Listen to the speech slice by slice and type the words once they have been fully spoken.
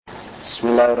بسم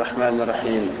الله الرحمن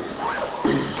الرحيم.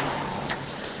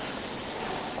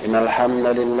 إن الحمد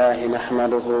لله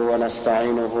نحمده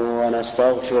ونستعينه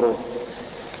ونستغفره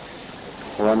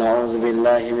ونعوذ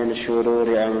بالله من شرور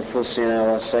أنفسنا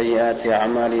وسيئات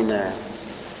أعمالنا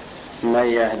من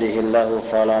يهده الله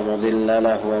فلا مضل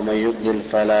له ومن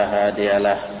يضلل فلا هادي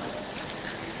له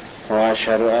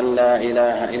وأشهد أن لا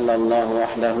إله إلا الله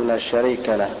وحده لا شريك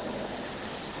له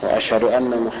وأشهد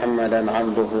أن محمدا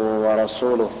عبده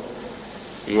ورسوله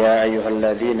يا أيها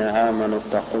الذين آمنوا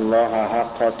اتقوا الله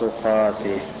حق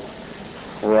تقاته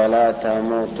ولا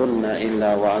تموتن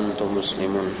إلا وأنتم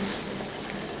مسلمون.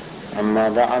 أما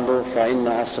بعد فإن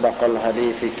أصدق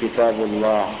الحديث كتاب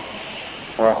الله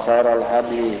وخير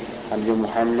الهدي هدي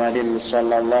محمد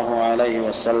صلى الله عليه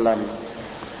وسلم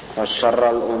وشر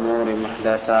الأمور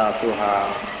محدثاتها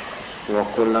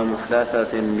وكل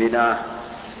محدثة بدعة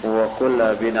وكل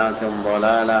بدعة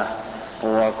ضلالة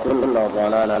wa kullu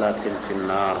dhalalatin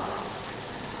finnar.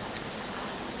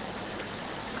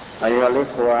 Ayohal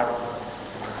ikhwah,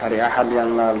 hari Ahad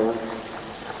yang lalu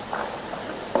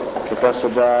kita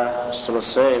sudah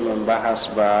selesai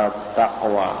membahas bab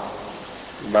taqwa,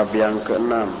 bab yang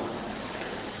ke-6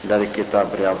 dari kitab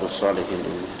Riyadhus Shalihin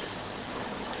ini.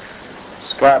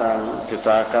 Sekarang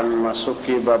kita akan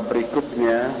memasuki bab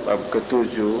berikutnya, bab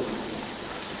ke-7,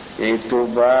 yaitu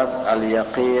bab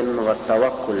al-yaqin wa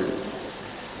tawakkul,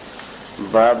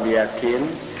 bab yakin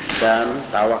dan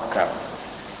tawakal.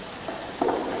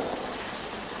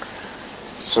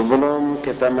 Sebelum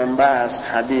kita membahas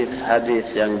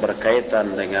hadis-hadis yang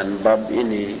berkaitan dengan bab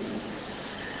ini,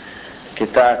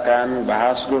 kita akan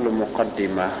bahas dulu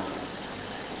muqaddimah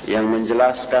yang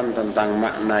menjelaskan tentang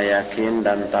makna yakin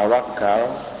dan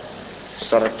tawakal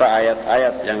serta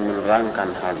ayat-ayat yang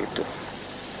menerangkan hal itu.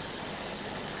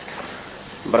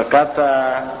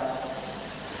 Berkata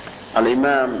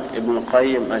Al-Imam Ibn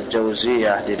Qayyim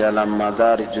Al-Jauziyah di dalam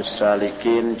Madarijus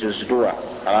Salikin juz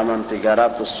 2 halaman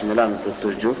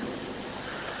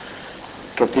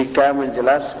 397 ketika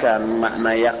menjelaskan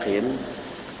makna yakin,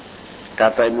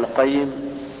 kata Ibn Qayyim,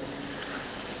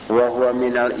 wa huwa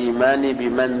minal imani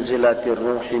bimanzilatir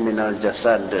ruhi minal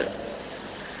jasad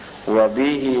wa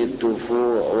bihi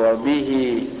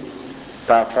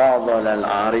tafadhala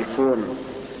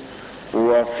al-arifun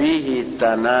wa fihi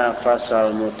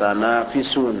tanafasal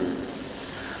mutanafisun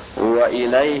wa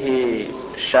ilaihi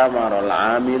syamarul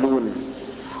amilun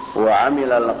wa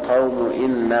amilal qawmu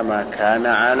innama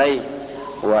kana alaih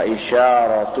wa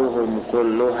isyaratuhum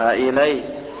kulluha ilaih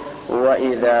wa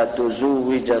idha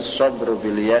tuzuwija sabru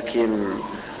bil yakin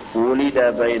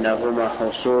wulida bainahuma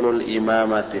husulul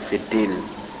imamati fid din.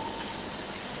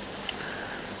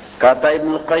 Kata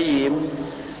Ibn Qayyim,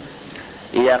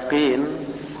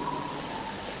 yakin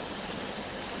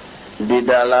di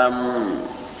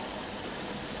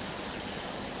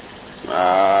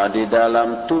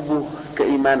dalam tubuh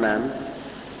keimanan,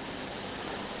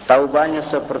 taubahnya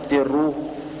seperti ruh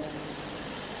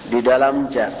di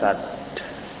dalam jasad.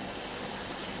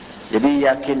 Jadi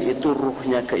yakin itu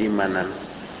ruhnya keimanan,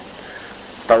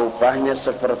 taubahnya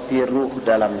seperti ruh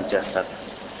dalam jasad.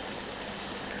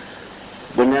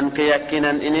 Dengan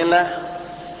keyakinan inilah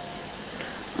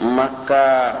maka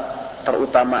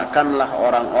terutamakanlah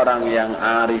orang-orang yang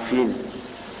arifin,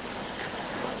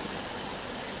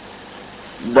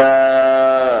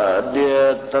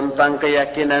 tentang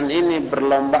keyakinan ini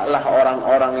berlombalah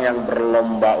orang-orang yang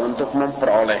berlomba untuk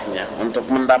memperolehnya, untuk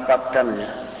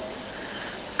mendapatkannya.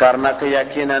 Karena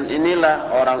keyakinan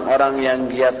inilah orang-orang yang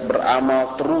giat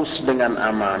beramal terus dengan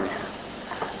amalnya,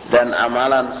 dan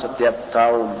amalan setiap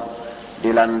kaum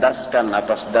dilandaskan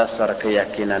atas dasar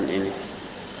keyakinan ini.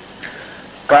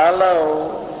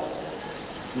 Kalau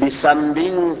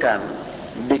disandingkan,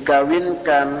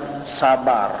 dikawinkan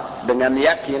sabar dengan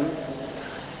yakin,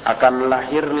 akan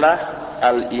lahirlah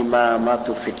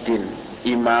al-imamatu fiddin,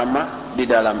 imamah di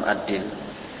dalam ad-din.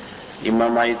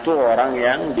 Imamah itu orang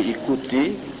yang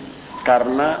diikuti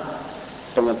karena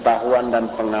pengetahuan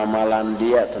dan pengamalan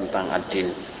dia tentang ad-din.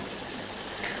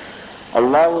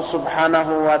 Allah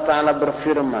subhanahu wa ta'ala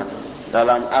berfirman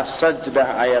dalam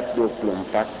As-Sajdah ayat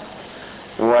 24,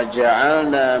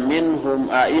 وَجَعَلْنَا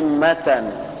مِنْهُمْ أَئِمَّةً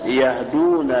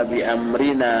يَهْدُونَ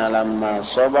بِأَمْرِنَا لَمَّا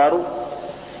صَبَرُوا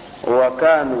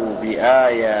وَكَانُوا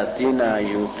بِآيَاتِنَا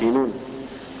يُوقِنُونَ.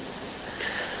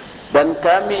 Dan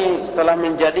kami telah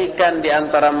menjadikan di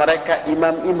antara mereka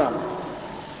imam-imam,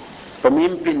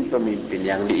 pemimpin-pemimpin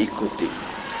yang diikuti,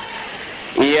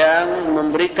 yang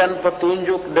memberikan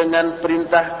petunjuk dengan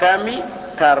perintah kami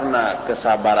karena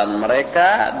kesabaran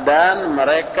mereka dan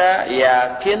mereka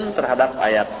yakin terhadap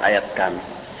ayat-ayat kami.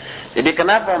 Jadi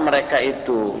kenapa mereka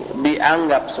itu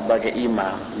dianggap sebagai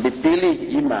imam,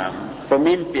 dipilih imam,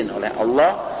 pemimpin oleh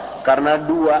Allah? Karena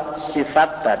dua sifat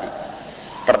tadi.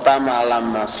 Pertama,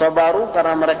 lamma sabaru,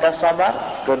 karena mereka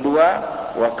sabar. Kedua,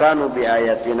 wa kanu bi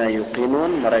ayatina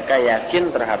yuqinun, mereka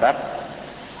yakin terhadap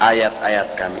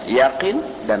ayat-ayat kami, yakin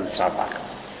dan sabar.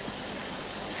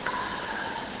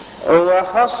 Wa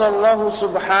khassallahu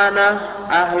subhanahu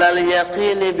ahlal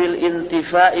yaqini bil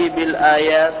intifa'i bil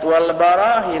ayat wal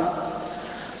barahin,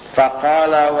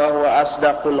 faqala wa huwa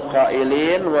asdaqul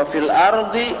qailin wa fil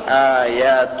ardi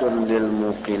ayatun lil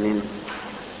muqinin.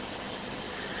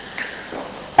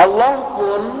 Allah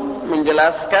pun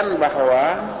menjelaskan bahwa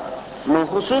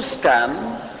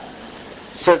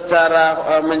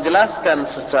menjelaskan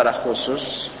secara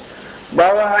khusus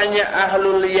bahwa hanya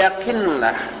ahlul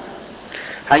yakinlah,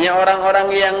 hanya orang-orang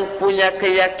yang punya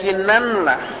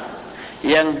keyakinanlah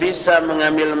yang bisa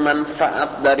mengambil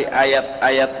manfaat dari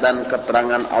ayat-ayat dan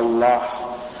keterangan Allah,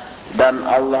 dan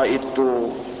Allah itu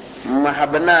maha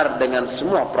benar dengan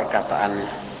semua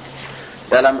perkataannya.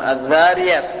 Dalam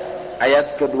Az-Zariyat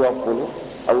ayat ke-20,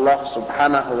 Allah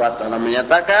subhanahu wa ta'ala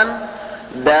menyatakan,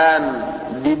 dan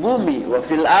di bumi, wa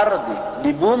fil ardi,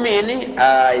 di bumi ini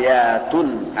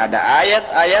ayatun, ada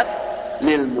ayat-ayat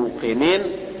lil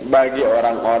muqinin, bagi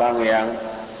orang-orang yang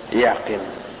yakin.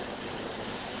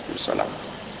 Salam.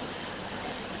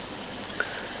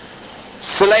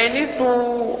 Selain itu,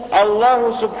 Allah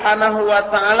subhanahu wa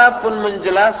ta'ala pun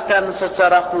menjelaskan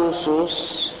secara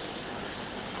khusus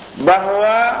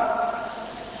bahwa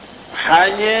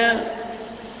hanya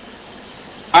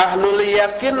ahlul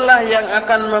yakinlah yang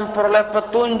akan memperoleh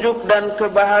petunjuk dan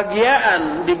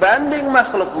kebahagiaan dibanding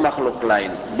makhluk-makhluk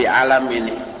lain di alam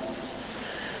ini.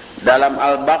 Dalam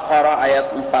Al-Baqarah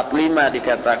ayat 45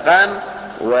 dikatakan,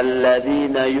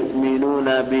 walladzina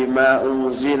yu'minuna bima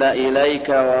unzila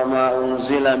ilaika wa ma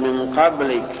unzila min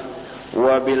qablik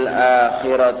wa bil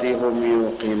akhirati hum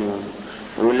yuqinun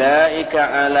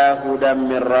ulaika ala hudam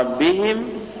min rabbihim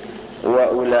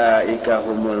wa ulaika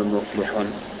humul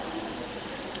muflihun.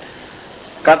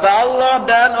 Kata Allah,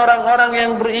 dan orang-orang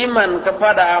yang beriman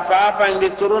kepada apa-apa yang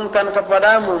diturunkan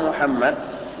kepadamu Muhammad,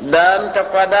 dan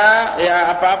kepada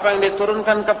apa-apa yang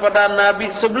diturunkan kepada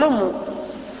nabi sebelummu,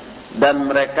 dan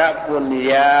mereka pun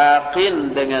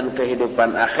yakin dengan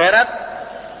kehidupan akhirat,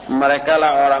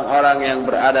 merekalah orang-orang yang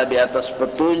berada di atas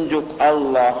petunjuk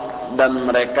Allah, dan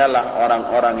merekalah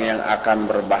orang-orang yang akan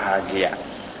berbahagia.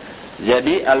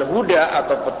 Jadi al-huda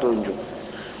atau petunjuk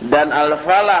dan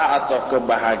al-falah atau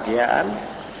kebahagiaan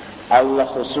Allah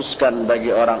khususkan bagi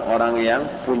orang-orang yang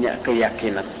punya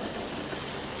keyakinan.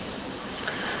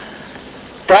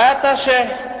 Kata Syekh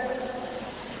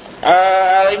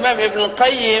Imam Ibn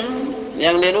Qayyim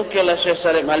yang dinukil oleh Syekh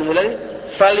Salim Al-Hilali,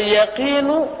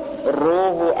 "Fal-yaqinu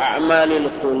ruhu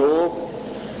a'malil qulub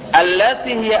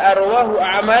allati hiya arwahu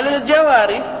a'malil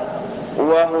jawarih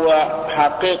wa huwa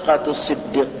haqiqatus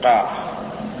siddiqah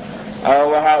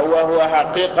wa huwa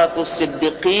haqiqatus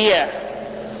siddiqiyah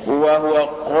wa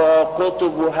huwa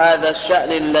qutubu hadha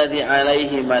asy-sya'n alladhi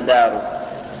 'alaihi madaru."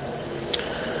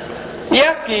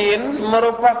 Yakin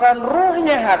merupakan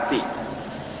ruhnya hati,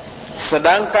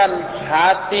 sedangkan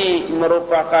hati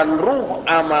merupakan ruh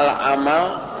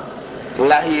amal-amal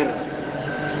lahir.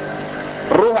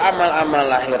 Ruh amal-amal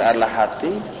lahir adalah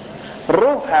hati.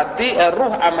 Ruh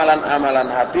amalan-amalan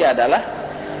hati adalah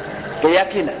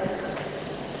keyakinan.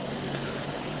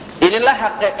 Inilah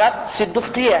hakikat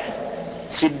siddiqiyah.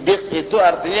 Siddiq itu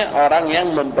artinya orang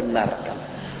yang membenarkan.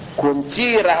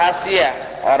 Kunci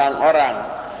rahasia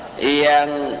orang-orang yang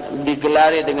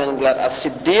digelari dengan gelar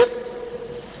as-siddiq.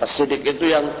 As-siddiq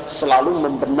itu yang selalu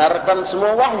membenarkan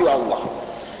semua wahyu Allah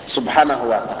subhanahu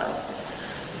wa ta'ala.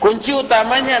 Kunci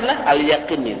utamanya adalah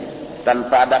al-yaqin ini.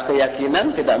 Tanpa ada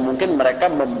keyakinan tidak mungkin mereka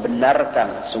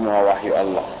membenarkan semua wahyu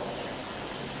Allah.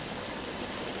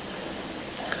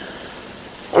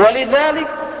 Walidzalik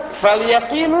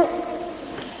fal-yaqinu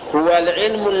huwa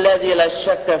al-ilmu alladhi la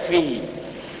syakka fihi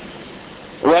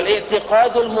wal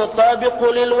i'tiqadul mutabiqu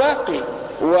lil waqi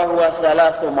wa huwa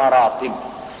thalathu maratib.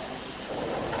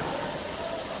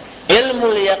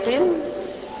 Ilmul yaqin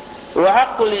wa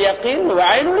haqqul yaqin wa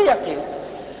 'ainul yaqin.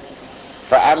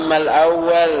 Fa ammal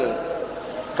awwal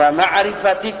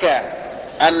كمعرفتك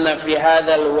أن في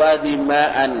هذا الوادي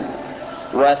ماء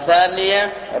وثانية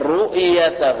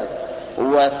رؤيته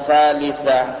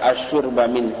وثالثة الشرب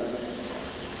منه.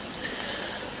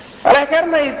 Oleh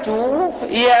karena itu,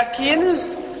 yakin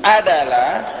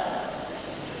adalah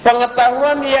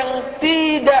pengetahuan yang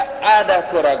tidak ada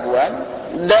keraguan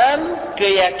dan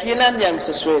keyakinan yang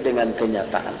sesuai dengan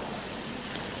kenyataan.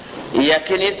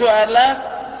 Yakin itu adalah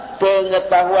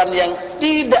pengetahuan yang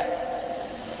tidak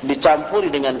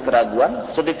dicampuri dengan keraguan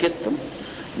sedikit pun,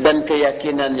 dan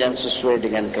keyakinan yang sesuai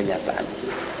dengan kenyataan.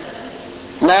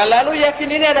 Nah, lalu yakin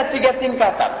ini ada 3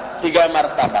 tingkatan, 3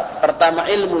 martabat. Pertama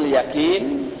ilmu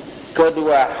yakin,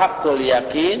 kedua hakul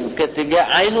yakin, ketiga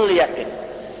ainul yakin.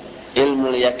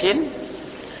 Ilmu yakin,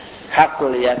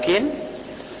 hakul yakin,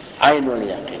 ainul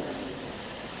yakin.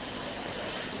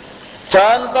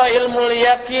 Contoh ilmu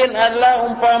yakin adalah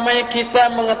umpamanya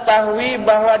kita mengetahui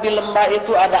bahwa di lembah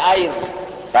itu ada air.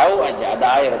 Tahu aja ada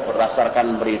air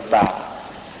berdasarkan berita.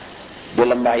 Di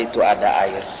lembah itu ada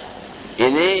air.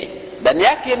 Ini dan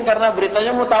yakin karena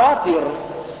beritanya mutawatir.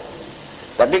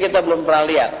 Tapi kita belum pernah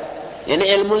lihat.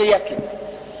 Ini ilmu yakin.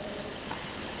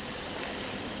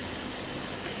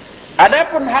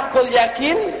 Adapun hakul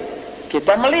yakin,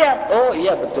 kita melihat, oh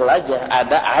iya betul aja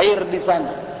ada air di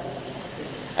sana.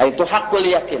 Itu hakul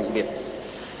yakin,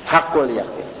 hakul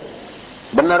yakin.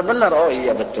 Benar-benar, oh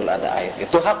iya betul ada air.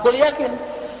 Itu hakul yakin.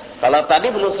 Kalau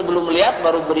tadi sebelum melihat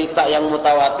baru berita yang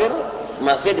mutawatir,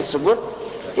 masih disebut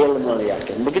ilmu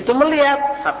yakin. Begitu melihat,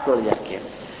 hakul yakin.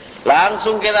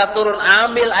 Langsung kita turun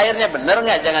ambil airnya, benar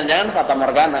nggak? Jangan-jangan fata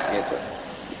morgana gitu.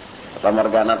 Fata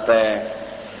morgana teh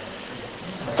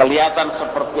kelihatan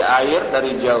seperti air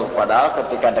dari jauh, padahal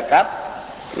ketika dekat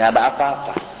nggak ada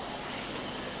apa-apa.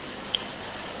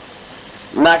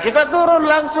 Nah, kita turun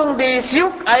langsung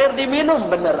disiuk air diminum,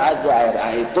 benar aja air.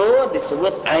 Itu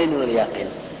disebut ainul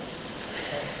yakin.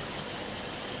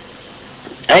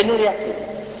 Ainul yakin.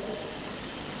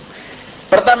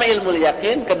 Pertama ilmu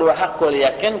yakin, kedua hakul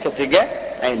yakin, ketiga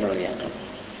ainul yakin.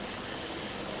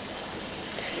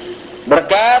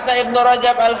 Berkata Ibnu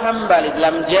Rajab Al-Hambali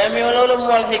dalam Jami'ul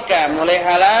Ulum wal Hikam mulai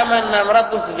halaman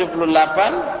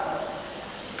 678,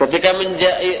 ketika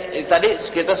tadi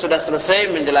kita sudah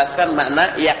selesai menjelaskan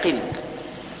makna yakin.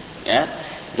 Ya.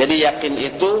 Jadi yakin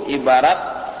itu ibarat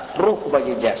ruh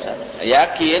bagi jasad.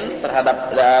 Yakin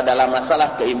terhadap dalam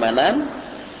masalah keimanan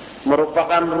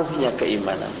merupakan ruhnya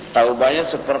keimanan. Taubahnya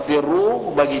seperti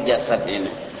ruh bagi jasad ini.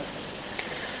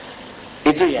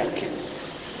 Itu yakin.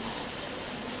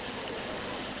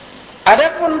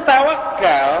 Adapun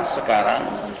tawakal sekarang,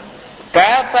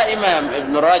 kata Imam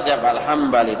Ibn Rajab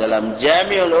Al-Hambali dalam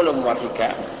Jami'ul Ulum wal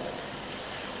Hikam,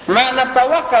 makna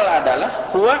tawakal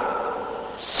adalah huwa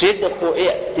sidqu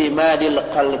i'timadil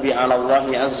qalbi 'ala Allah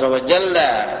azza wa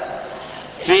jalla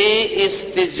fi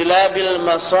istijlabil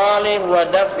masalih wa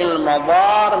daf'il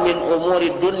madar min umuri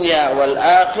dunya wal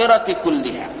akhirati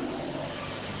kulliha.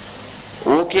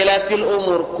 Wukilatil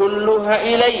umur kulluha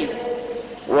ilayhi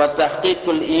wa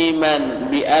tahqiqul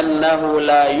iman bi annahu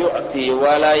la yu'ti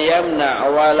wa la yamna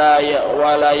wa la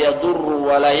yadurru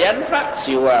wa la yanfa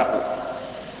siwahu.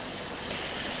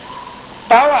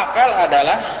 Tawakal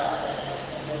adalah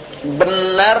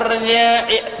benarnya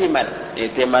i'timad.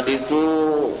 I'timad itu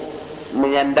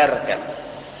menyandarkan.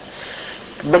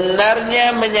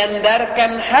 Benarnya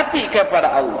menyandarkan hati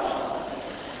kepada Allah.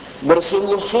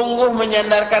 Bersungguh-sungguh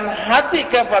menyandarkan hati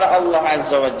kepada Allah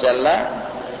azza wa jalla.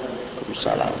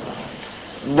 Salam.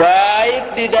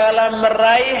 Baik di dalam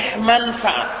meraih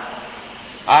manfaat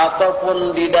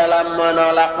ataupun di dalam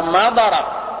menolak madarat,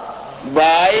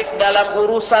 baik dalam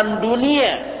urusan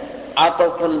dunia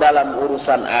ataupun dalam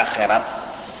urusan akhirat.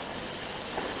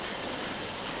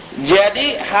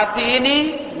 Jadi hati ini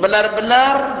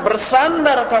benar-benar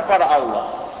bersandar kepada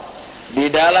Allah di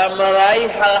dalam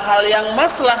meraih hal-hal yang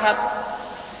maslahat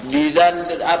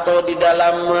atau di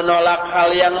dalam menolak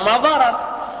hal yang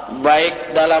madarat,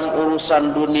 baik dalam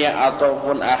urusan dunia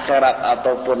ataupun akhirat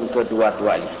ataupun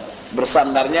kedua-duanya.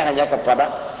 Bersandarnya hanya kepada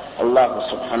Allah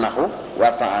subhanahu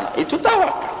wa ta'ala. Itu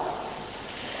tawakal.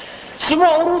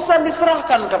 Semua urusan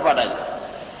diserahkan kepadanya,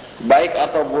 baik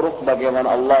atau buruk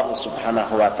bagaimana Allah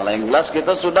subhanahu wa ta'ala. Yang jelas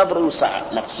kita sudah berusaha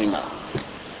maksimal.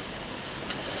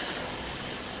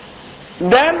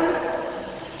 Dan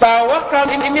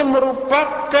tawakal ini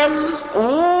merupakan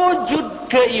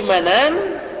wujud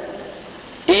keimanan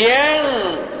yang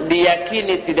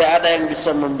diyakini tidak ada yang bisa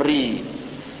memberi,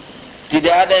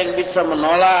 tidak ada yang bisa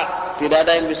menolak, tidak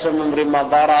ada yang bisa memberi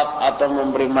madarat atau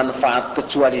memberi manfaat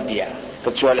kecuali Dia,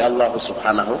 kecuali Allah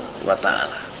subhanahu wa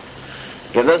ta'ala.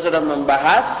 Kita sudah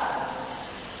membahas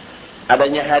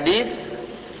adanya hadis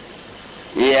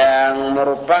yang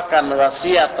merupakan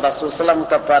wasiat Rasulullah SAW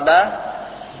kepada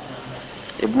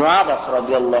Ibnu Abbas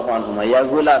radhiyallahu anhu, ya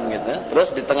gulam gitu. Terus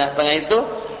di tengah-tengah itu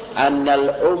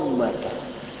annal ummata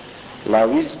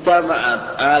law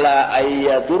istama'at ala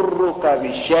ayyadurruka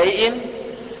bisyai'in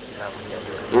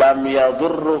lam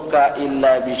yadurruka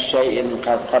illa bisyai'in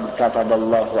qad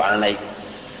kataballahu alaik.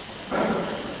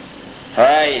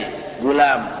 Hai, Hai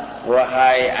gulam,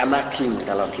 wahai anaking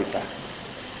kalau kita.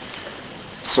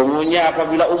 Sungguhnya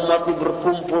apabila umat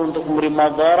berkumpul untuk memberi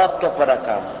madarat kepada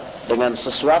kamu dengan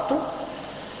sesuatu,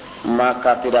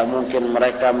 maka tidak mungkin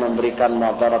mereka memberikan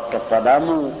madarat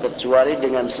kepadamu kecuali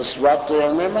dengan sesuatu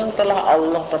yang memang telah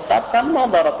Allah tetapkan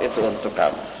madarat itu untuk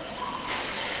kamu.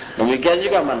 Demikian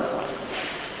juga manfaat.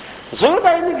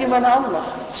 Sudah, ini gimana Allah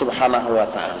subhanahu wa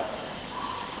ta'ala.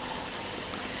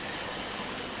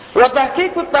 Wa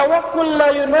tahqiqut tawakkul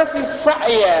la yunafi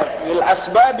as-sa'ya fil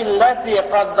asbab allati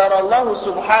qaddara Allah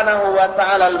subhanahu wa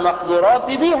ta'ala al-maqdurat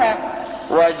biha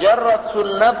wa jarrat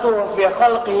sunnatuhu fi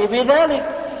khalqihi bidzalik.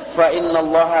 فإن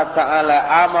الله تعالى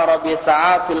أمر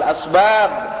بتعاطي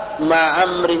الأسباب مع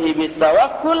أمره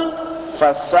بالتوكل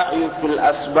فالسعي في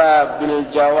الأسباب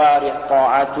بالجوارح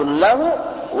طاعة له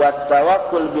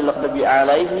والتوكل بالقلب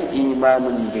عليه إيمان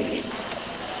به.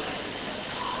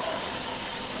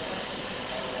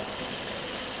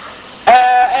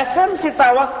 Esensi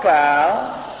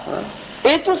tawakal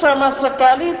itu sama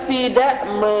sekali tidak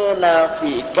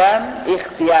menafikan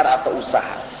ikhtiar atau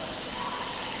usaha.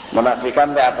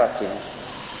 Menafikan di atas sini,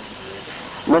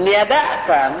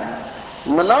 meniadakan,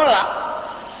 menolak.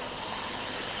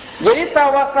 Jadi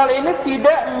tawakal ini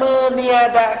tidak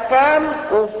meniadakan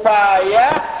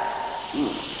upaya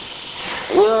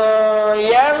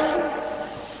yang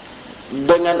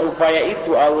dengan upaya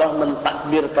itu Allah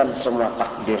mentakdirkan semua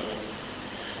takdir,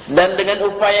 dan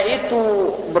dengan upaya itu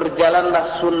berjalanlah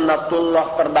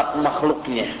sunnatullah terhadap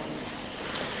makhluknya.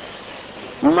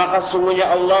 Maka sungguhnya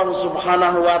Allah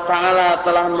subhanahu wa ta'ala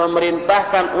telah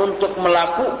memerintahkan untuk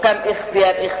melakukan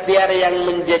ikhtiar-ikhtiar yang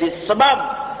menjadi sebab,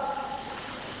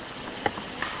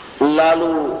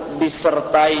 lalu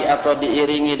disertai atau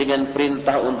diiringi dengan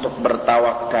perintah untuk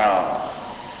bertawakal.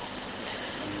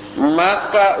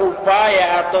 Maka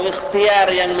upaya atau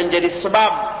ikhtiar yang menjadi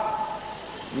sebab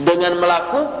dengan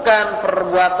melakukan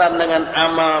perbuatan dengan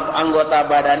amal anggota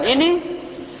badan ini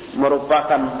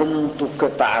merupakan bentuk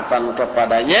ketaatan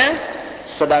kepadanya,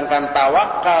 sedangkan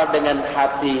tawakal dengan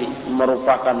hati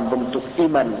merupakan bentuk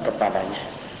iman kepadanya.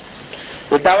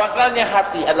 Tawakalnya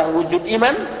hati adalah wujud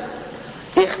iman,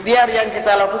 ikhtiar yang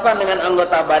kita lakukan dengan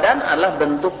anggota badan adalah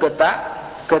bentuk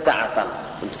ketaatan,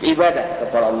 bentuk ibadah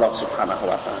kepada Allah subhanahu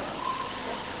wa ta'ala.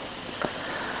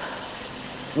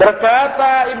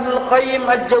 Berkata Ibnu Qayyim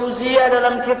Al-Jauziyah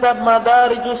dalam kitab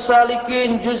Madarijus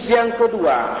Salikin juz yang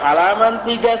kedua, halaman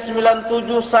 397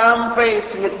 sampai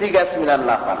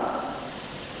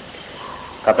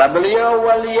 398. Kata beliau,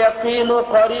 wal yaqinu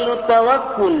qarinu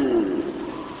tawakkul,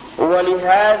 wa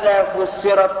lihadza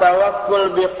fussira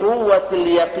tawakkul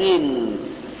biquwwatil yaqin,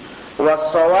 was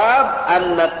shawab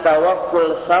anna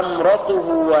tawakkul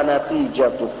samratuhu wa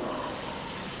natijatuhu.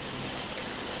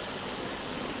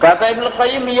 Kata Ibnu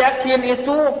Qayyim, yakin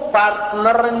itu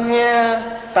partnernya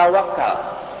tawakal.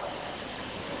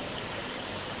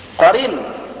 Qarin,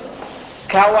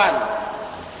 kawan.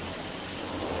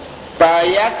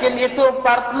 Yakin itu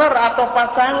partner atau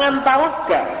pasangan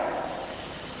tawakal.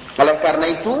 Oleh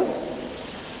karena itu,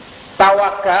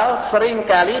 tawakal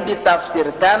seringkali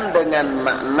ditafsirkan dengan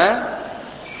makna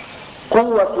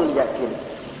quwwatul yakin,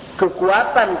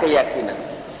 kekuatan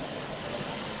keyakinan.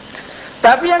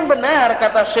 Tapi yang benar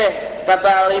kata Syekh,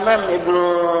 kata Al-Imam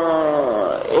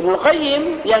Ibnu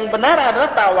Qayyim, yang benar adalah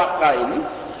tawakal ini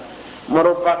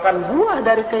merupakan buah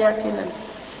dari keyakinan,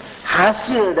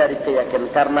 hasil dari keyakinan.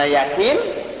 Karena yakin,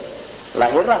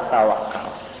 lahirlah tawakal.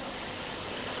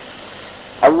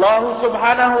 Allah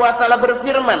subhanahu wa ta'ala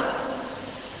berfirman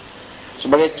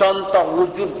sebagai contoh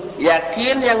wujud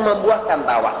yakin yang membuahkan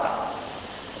tawakal.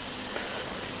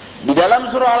 Di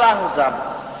dalam surah Al-Ahzab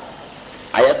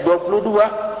ayat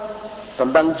 22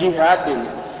 tentang jihad ini,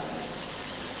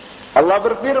 Allah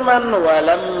berfirman,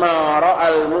 walamma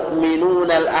ra'al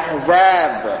mu'minuna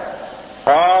al-ahzab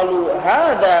qalu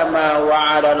hadha ma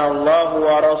wa'adana Allah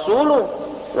wa rasuluhu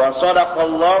wa sadaqa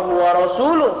Allah wa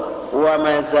rasuluhu wa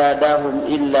ma zadahum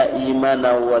illa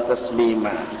imana wa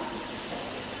taslima.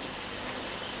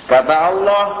 Kata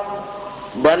Allah,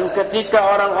 dan ketika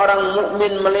orang-orang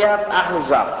mukmin melihat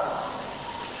Ahzab,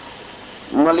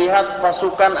 melihat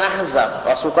pasukan Ahzab,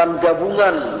 pasukan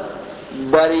gabungan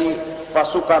dari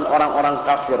pasukan orang-orang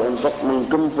kafir untuk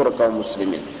menggempur kaum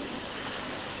muslimin.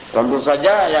 Tentu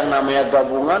saja yang namanya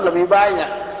gabungan lebih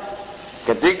banyak.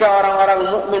 Ketika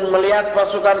orang-orang mukmin melihat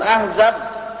pasukan Ahzab,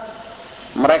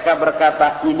 mereka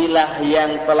berkata, inilah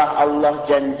yang telah Allah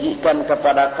janjikan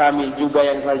kepada kami, juga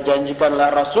yang telah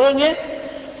janjikanlah Rasulnya,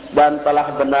 dan telah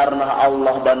benarlah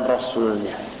Allah dan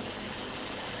Rasulnya.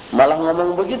 Malah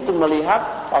ngomong begitu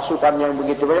melihat pasukan yang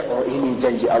begitu banyak, oh ini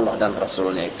janji Allah dan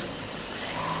Rasulnya itu.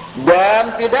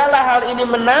 Dan tidaklah hal ini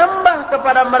menambah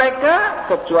kepada mereka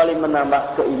kecuali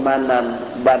menambah keimanan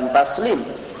dan taslim,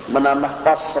 menambah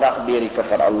pasrah diri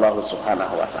kepada Allah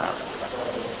Subhanahu wa taala.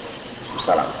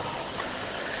 Salam.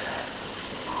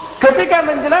 Ketika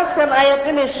menjelaskan ayat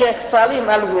ini, Syekh Salim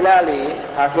Al-Hilali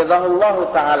hafizahullah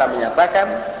taala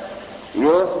menyatakan,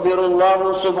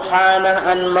 yukhbirullahu subhanahu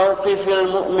an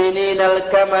mawqifil mu'minin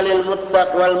al-kamalil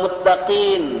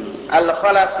muttaqin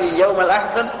al-khalasi yawm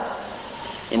al-ahzab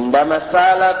indama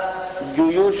salat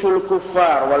juyushul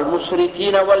kuffar wal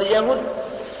musyrikin wal yahud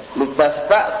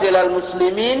litasta'sil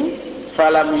al-muslimin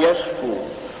falam yashku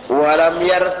wa lam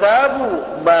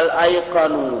yartabu bal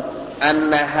ayqanu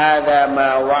anna hadha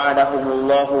ma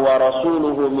wa'adahumullahu wa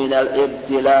rasuluhu minal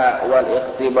ibtila' wal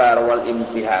ikhtibar wal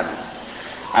imtihan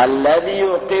alladhi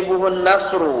yuqibuhu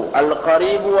an-nasru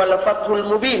al-qarib wal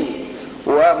fathul mubin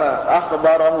wa ma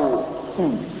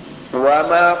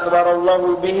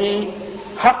akhbarallahu bihi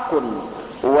haqqun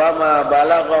wa ma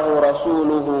balaghahu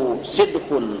rasuluhu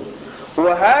sidqun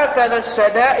wa hakadha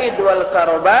as-sada'id wal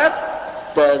karabat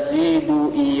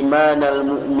tazidu imanal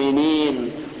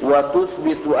mu'minin wa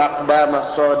tuthbitu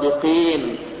aqdamas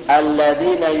sadiqin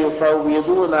alladhina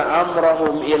yufawwiduna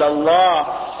amrahum ila Allah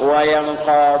wa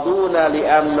yanqaduna li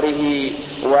amrihi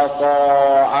wa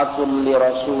ta'atun li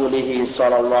rasulih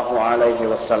sallallahu alaihi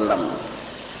wasallam.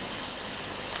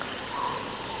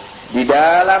 Di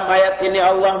dalam ayat ini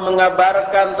Allah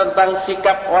mengabarkan tentang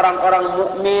sikap orang-orang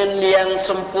mukmin yang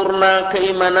sempurna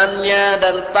keimanannya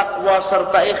dan takwa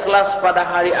serta ikhlas pada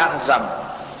hari Ahzab,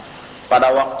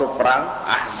 pada waktu perang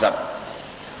Ahzab.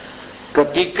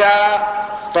 Ketika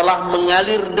telah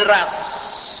mengalir deras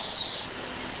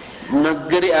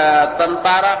negeri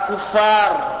tentara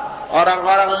kufar,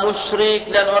 orang-orang musyrik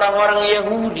dan orang-orang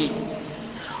Yahudi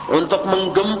untuk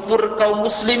menggempur kaum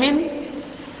muslimin,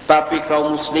 tapi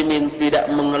kaum muslimin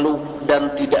tidak mengeluh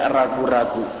dan tidak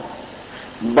ragu-ragu.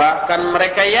 Bahkan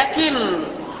mereka yakin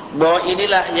bahwa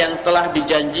inilah yang telah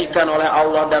dijanjikan oleh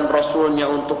Allah dan Rasulnya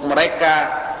untuk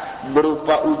mereka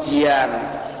berupa ujian,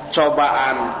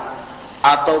 cobaan,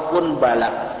 ataupun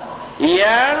bala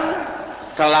yang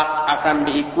kelak akan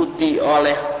diikuti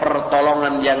oleh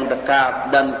pertolongan yang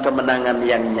dekat dan kemenangan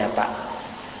yang nyata.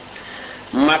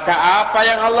 Maka apa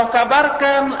yang Allah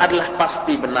kabarkan adalah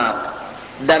pasti benar,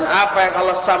 dan apa yang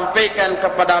Allah sampaikan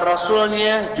kepada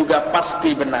Rasulnya juga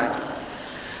pasti benar.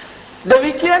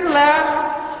 Demikianlah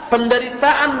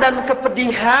penderitaan dan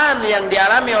kepedihan yang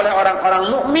dialami oleh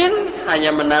orang-orang mukmin hanya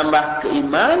menambah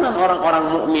keimanan orang-orang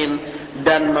mukmin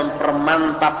dan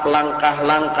mempermantap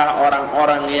langkah-langkah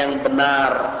orang-orang yang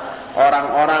benar,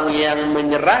 orang-orang yang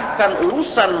menyerahkan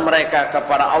urusan mereka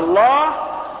kepada Allah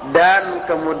dan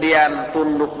kemudian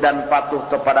tunduk dan patuh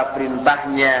kepada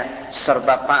perintahnya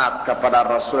serta taat kepada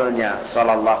Rasulnya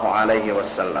sallallahu alaihi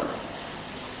wasallam.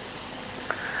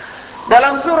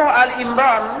 Dalam surah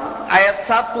Al-Imran ayat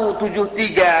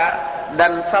 173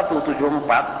 dan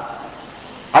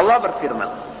 174 Allah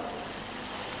berfirman,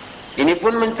 ini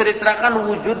pun menceritakan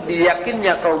wujud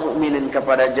yakinnya kaum mukminin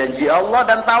kepada janji Allah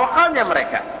dan tawakalnya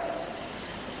mereka.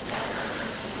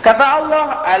 Kata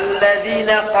Allah,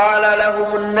 alladzina qala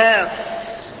lahumun nas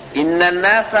innan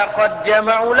nasa qad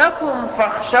jama'u lakum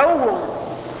fakhshawhum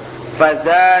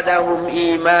fazadahum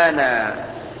imana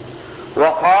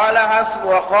wa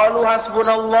qalu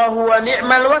hasbunallahu wa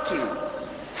ni'mal wakil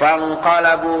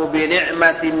fanqalabu bi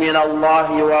ni'matin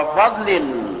minallahi wa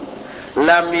fadlin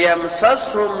lam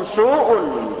yamsashum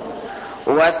su'un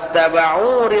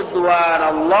wattaba'u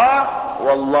ridwanallah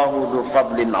wallahu dzu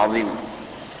fadlin 'azim.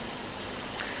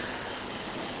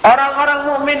 Orang-orang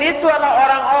mukmin itu adalah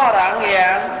orang-orang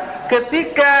yang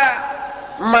ketika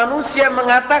manusia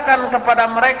mengatakan kepada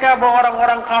mereka bahwa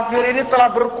orang-orang kafir ini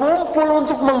telah berkumpul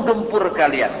untuk menggempur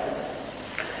kalian,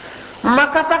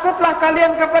 maka takutlah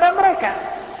kalian kepada mereka.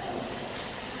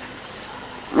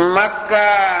 Maka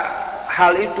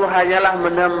hal itu hanyalah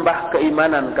menambah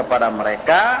keimanan kepada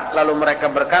mereka. Lalu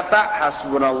mereka berkata,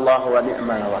 hasbunallahu wa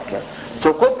ni'mal wakil.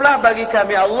 Cukuplah bagi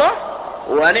kami Allah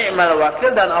wa ni'mal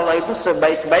wakil, dan Allah itu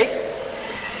sebaik-baik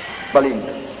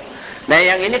pelindung. Nah,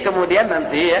 yang ini kemudian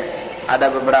nanti ya ada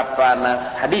beberapa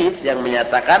nas hadis yang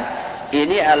menyatakan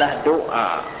ini adalah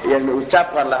doa yang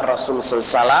diucapkan oleh Rasul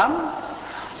SAW,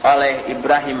 oleh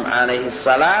Ibrahim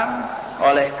alaihissalam,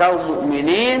 oleh kaum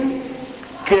mukminin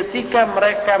ketika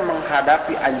mereka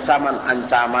menghadapi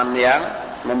ancaman-ancaman yang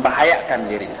membahayakan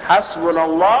diri.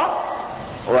 Hasbunallah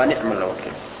wa ni'mal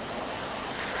wakil.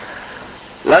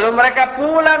 Lalu mereka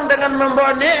pulang dengan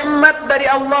membawa nikmat dari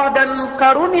Allah dan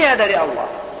karunia dari Allah.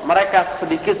 Mereka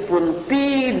sedikit pun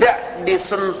tidak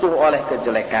disentuh oleh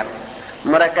kejelekan.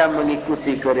 Mereka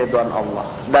mengikuti keridhaan Allah,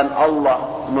 dan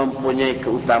Allah mempunyai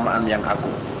keutamaan yang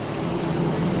agung.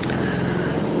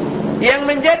 Yang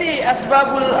menjadi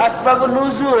asbabun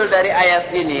nuzul dari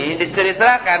ayat ini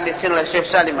diceritakan di sini oleh Syekh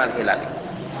Salim Al-Hilali.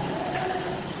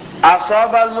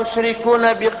 Asabal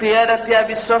musyrikuna biqiyadati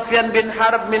Abi Sufyan bin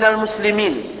Harb minal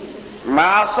muslimin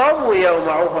ma'asabu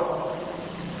yawma Uhud.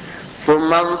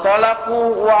 Thumma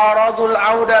antalaqu wa aradu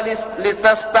al-'auda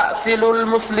litasta'silu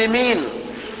al-muslimin.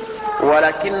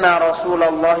 Walakinna Rasulullah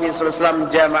sallallahu alaihi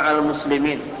wasallam jama'al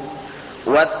muslimin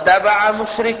wattaba'a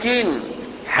musyrikin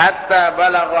hatta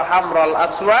balagha hamral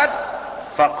aswad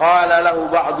faqala lahu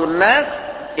ba'dun nas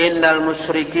innal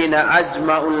musyrikina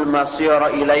ajma'ul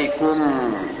masira ilaikum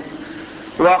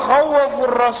wa khawwafu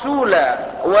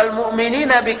ar-rasula wal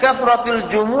mu'minina bi kathratil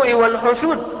jumu'i wal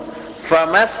hushud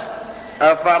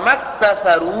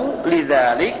famaktasaru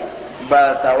lidzalik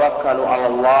bal tawakkalu 'ala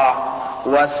Allah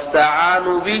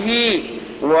wasta'anu bihi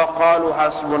wa qalu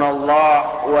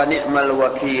hasbunallah wa ni'mal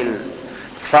wakil.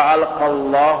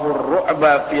 Fa'alqallahu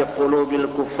ar-ru'ba fi qulubil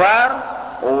kuffar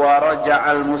wa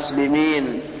raja'al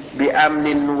muslimin bi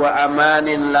amnin wa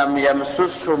amanin lam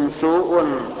yamsushum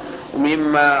su'un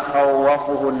mimma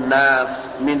khawwafuhu an-nas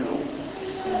minhu.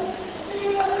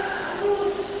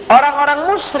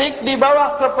 Orang-orang musyrik di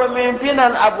bawah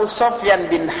kepemimpinan Abu Sufyan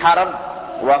bin Harb.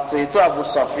 Waktu itu Abu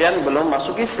Sufyan belum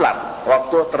masuk Islam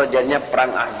waktu terjadinya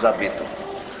perang Ahzab itu.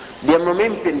 Dia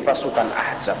memimpin pasukan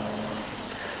Ahzab.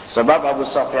 Sebab Abu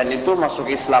Sufyan itu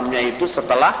masuk Islamnya itu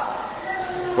setelah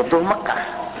Futuh Mekah.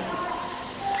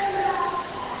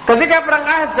 Ketika perang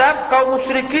Ahzab, kaum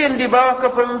musyrikin di bawah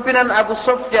kepemimpinan Abu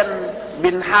Sufyan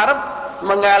bin Harb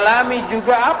mengalami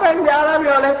juga apa yang dialami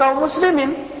oleh kaum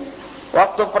muslimin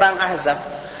waktu perang Ahzab.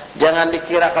 Jangan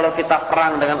dikira kalau kita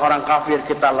perang dengan orang kafir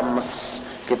kita lemes,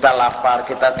 kita lapar,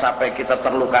 kita capek, kita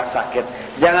terluka sakit.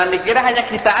 Jangan dikira hanya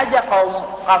kita aja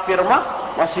kaum kafir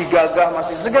mah masih gagah,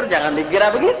 masih segar. Jangan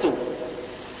dikira begitu.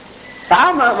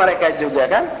 Sama mereka juga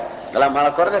kan. Dalam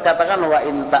Al-Quran dikatakan wa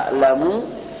in ta'lamu,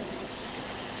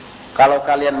 kalau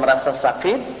kalian merasa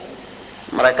sakit,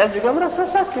 mereka juga merasa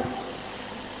sakit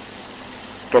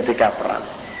ketika perang.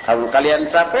 Kalau kalian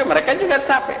capek, mereka juga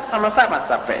capek, sama-sama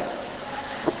capek.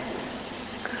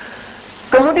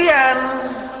 Kemudian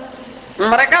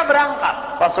mereka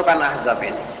berangkat pasukan Ahzab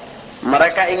ini.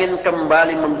 Mereka ingin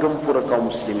kembali menggempur kaum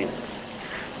muslimin.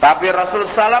 Tapi Rasul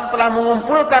SAW telah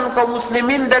mengumpulkan kaum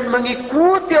muslimin dan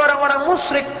mengikuti orang-orang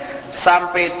musyrik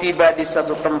sampai tiba di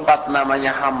satu tempat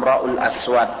namanya Hamraul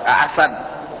Asad.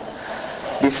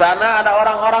 Di sana ada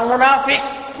orang-orang munafik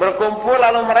berkumpul,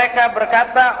 lalu mereka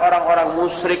berkata, orang-orang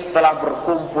musyrik telah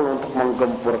berkumpul untuk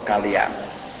menggempur kalian.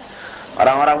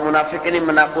 Orang-orang munafik ini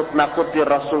menakut-nakuti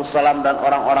Rasul SAW dan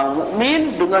orang-orang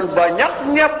mukmin dengan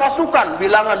banyaknya pasukan,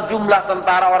 bilangan jumlah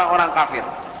tentara orang-orang kafir.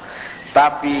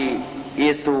 Tapi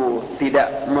itu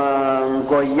tidak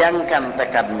menggoyangkan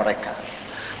tekad mereka.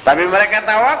 Tapi mereka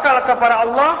tawakal kepada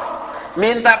Allah,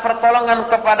 minta pertolongan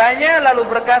kepadanya,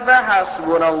 lalu berkata,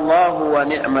 hasbunallahu wa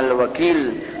ni'mal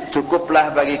wakil.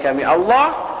 Cukuplah bagi kami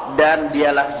Allah dan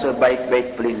dialah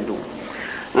sebaik-baik pelindung.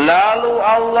 Lalu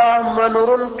Allah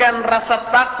menurunkan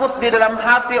rasa takut di dalam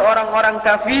hati orang-orang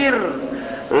kafir.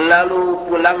 Lalu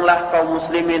pulanglah kaum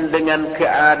muslimin dengan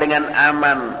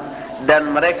aman.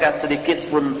 Dan mereka sedikit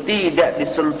pun tidak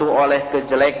disentuh oleh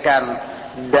kejelekan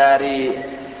dari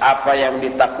apa yang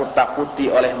ditakut-takuti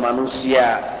oleh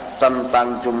manusia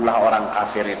tentang jumlah orang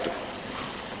kafir itu.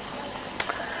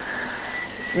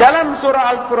 Dalam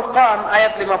surah Al-Furqan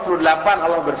ayat 58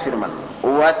 Allah berfirman,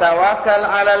 "Wa tawakkal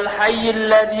 'alal hayyil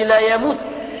ladzi la yamut."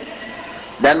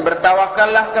 Dan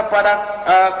bertawakallah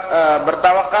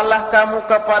kamu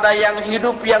kepada yang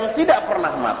hidup yang tidak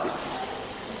pernah mati.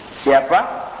 Siapa?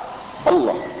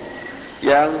 Allah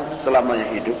yang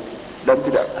selamanya hidup dan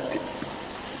tidak mati.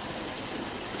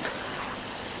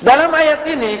 Dalam ayat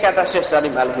ini kata Syekh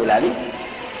Salim Al-Hilali,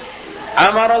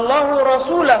 amarallahu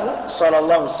rasulahu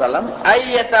sallallahu alaihi wasallam ay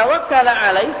yatawakkala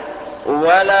alaihi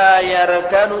wa la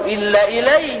yarkanu illa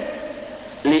ilaihi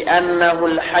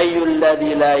li'annahu al-hayyul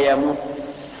ladzi la yamut.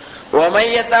 Wa man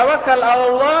yatawakkal 'ala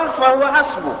Allah fa huwa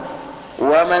hasbuh.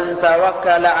 Wa man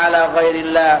tawakkala 'ala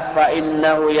ghairillah fa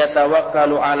innahu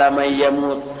yatawakkalu 'ala man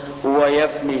yamut wa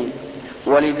yafni.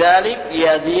 Walidzalik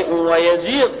yadhi'u wa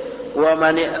yazigh wa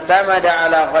man i'tamada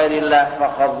 'ala ghairillah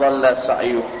faqad dhalla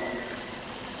sa'yuh.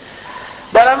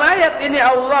 Dalam ayat ini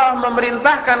Allah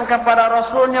memerintahkan kepada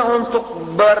Rasulnya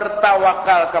untuk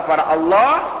bertawakal kepada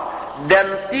Allah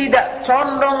dan tidak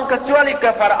condong kecuali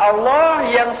kepada Allah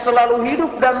yang selalu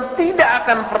hidup dan tidak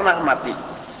akan pernah mati.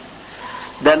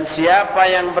 Dan siapa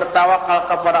yang bertawakal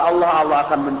kepada Allah, Allah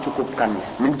akan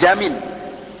mencukupkannya, menjamin.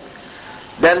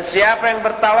 Dan siapa yang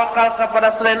bertawakal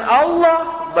kepada selain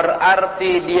Allah,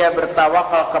 berarti dia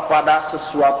bertawakal kepada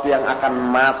sesuatu yang akan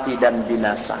mati dan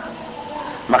binasa.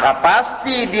 Maka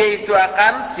pasti dia itu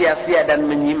akan sia-sia dan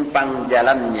menyimpang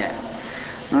jalannya.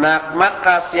 Nah,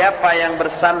 maka siapa yang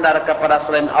bersandar kepada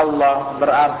selain Allah,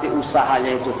 berarti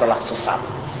usahanya itu telah sesat.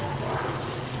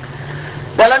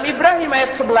 Dalam Ibrahim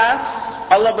ayat 11,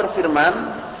 Allah berfirman,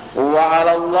 wa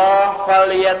 'alallah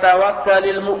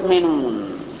falyatawakkalul mu'minun.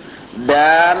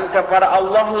 Dan kepada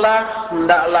Allah lah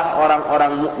hendaklah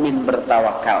orang-orang mukmin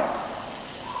bertawakal.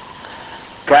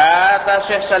 Kata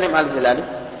Syekh Salim Al-Hilali,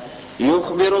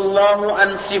 yukhbirullahu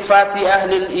an sifati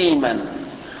ahli al-iman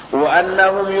wa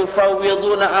annahum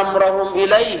yufawwiduna amrahum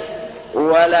ilaih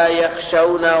wa la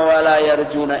yakhshawna wa la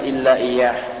yarjuna illa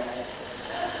iyyah.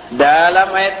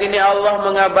 Dalam ayat ini Allah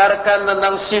mengabarkan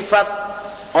tentang sifat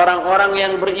orang-orang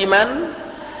yang beriman,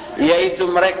 yaitu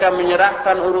mereka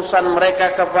menyerahkan urusan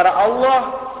mereka kepada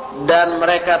Allah dan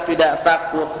mereka tidak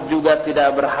takut juga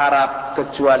tidak berharap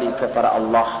kecuali kepada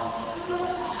Allah.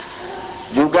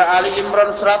 Juga Ali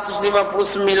Imran 159,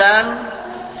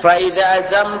 fa idza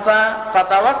azamta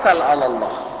fatawakkal 'ala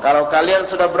Allah. Kalau kalian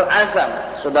sudah berazam,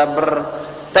 sudah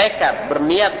bertekad,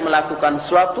 berniat melakukan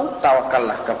suatu,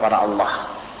 tawakallah kepada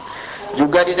Allah.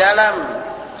 Juga di dalam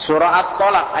surah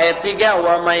At-Talaq ayat 3,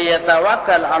 wa may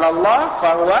yatawakkal 'ala Allah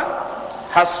fahuwa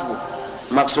hasbuh.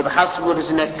 Maksud hasbuh di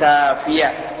sini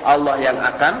kafiyah, Allah yang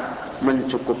akan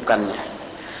mencukupkannya.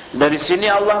 Dari sini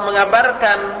Allah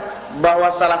mengabarkan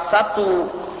bahwa salah satu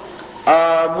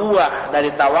buah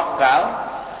dari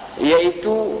tawakal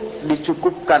yaitu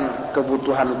dicukupkan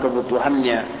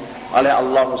kebutuhan-kebutuhannya oleh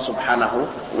Allah Subhanahu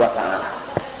wa taala.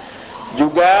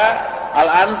 Juga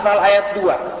Al-Anfal ayat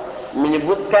 2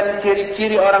 menyebutkan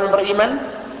ciri-ciri orang beriman,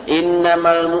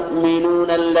 innamal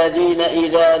mu'minuna alladzina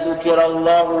idza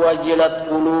dzukirallahu wajilat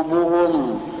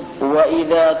qulubuhum wa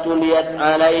idza tuliyat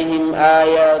 'alaihim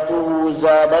ayatuhu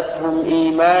zadatuhum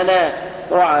imana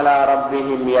wa 'ala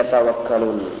rabbihim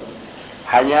yatawakkalun.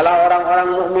 Hanyalah orang-orang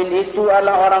mukmin itu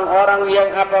adalah orang-orang yang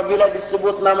apabila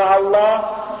disebut nama Allah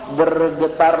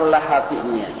bergetarlah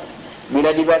hatinya.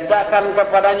 Bila dibacakan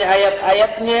kepadanya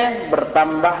ayat-ayatnya,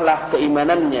 bertambahlah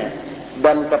keimanannya,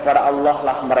 dan kepada Allah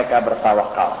lah mereka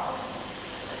bertawakal.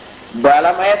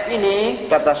 Dalam ayat ini,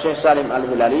 kata Syekh Salim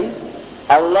Al-Hilali,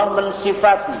 Allah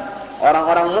mensifati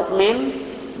orang-orang mukmin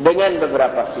dengan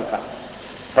beberapa sifat.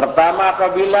 Pertama,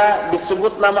 apabila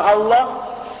disebut nama Allah,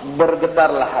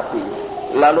 bergetarlah hatinya,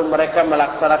 lalu mereka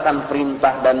melaksanakan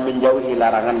perintah dan menjauhi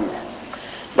larangannya.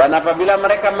 Dan apabila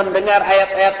mereka mendengar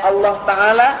ayat-ayat Allah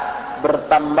Ta'ala,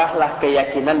 bertambahlah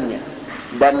keyakinannya,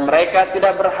 dan mereka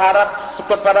tidak berharap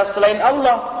kepada selain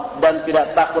Allah dan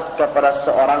tidak takut kepada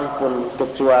seorang pun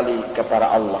kecuali kepada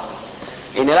Allah.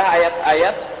 Inilah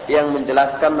ayat-ayat yang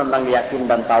menjelaskan tentang yakin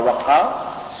dan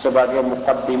tawakal sebagai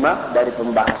muqaddimah dari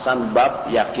pembahasan bab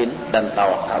yakin dan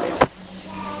tawakal ini.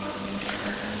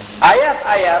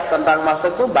 Ayat-ayat tentang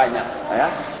masa itu banyak, ya,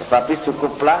 tetapi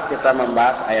cukuplah kita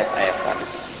membahas ayat-ayat tadi.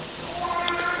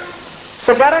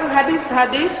 Sekarang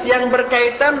hadis-hadis yang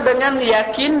berkaitan dengan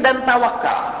yakin dan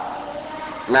tawakal.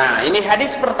 Nah, ini hadis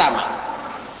pertama.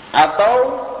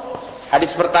 Atau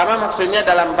hadis pertama maksudnya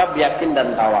dalam bab yakin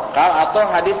dan tawakal, atau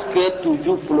hadis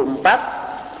ke-74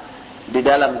 di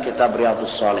dalam kitab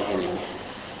Riyadhus Shalihin ini.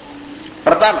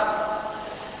 Pertama,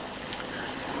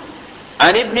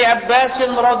 An Ibnu Abbas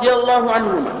radhiyallahu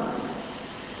anhuma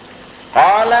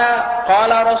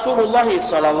qala Rasulullah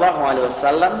sallallahu alaihi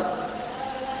wasallam,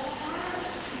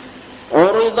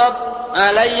 uridat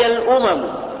alayya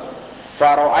al-umam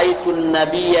fara'aitu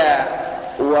an-nabiyya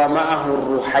wa ma'ahu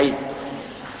ar-ruhayd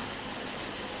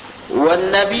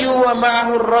wan-nabiyyu wa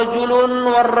ma'ahu ar-rajulun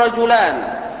war-rajulan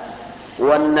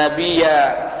wan-nabiyya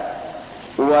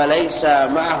wa laysa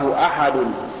ma'ahu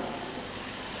ahadun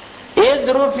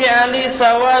idrufi'a li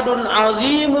sawadun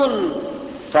 'azimun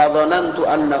fadhanantu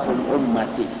annahum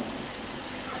ummati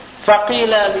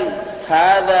faqila li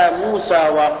hadha Musa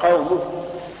wa qaumuhu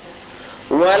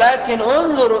ولكن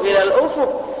انظر إلى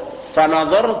الأفق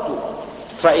فنظرت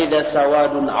فإذا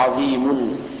سواد عظيم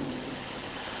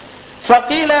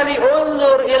فقيل لي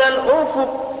انظر إلى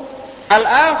الأفق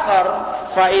الآخر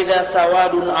فإذا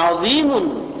سواد عظيم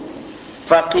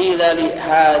فقيل لي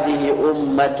هذه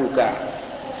أمتك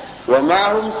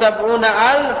ومعهم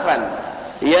 70,000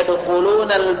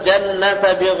 يدخلون الجنة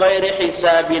بغير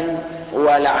حساب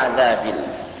ولا عذاب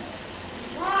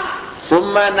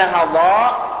ثم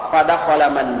نهضا فدخل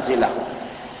منزله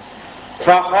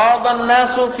فخاض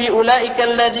الناس في أولئك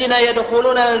الذين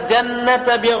يدخلون الجنة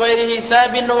بغير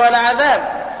حساب ولا عذاب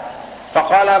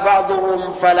فقال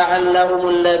بعضهم فلعلهم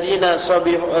الذين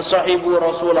صحبوا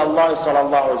رسول الله صلى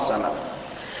الله عليه وسلم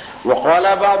Wa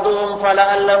qala ba'dhum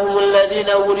fala'allahum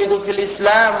alladhina wulidu fil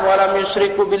Islam wa lam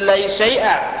yusyriku billahi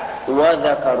syai'a wa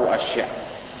dzakaru asya'.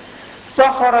 Fa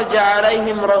kharaja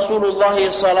 'alaihim Rasulullah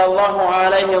sallallahu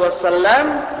alaihi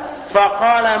wasallam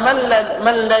faqala man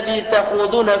alladhi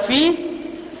takhuduna fi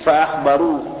fa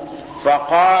akhbaruhu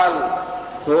faqala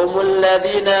humul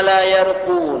ladzina la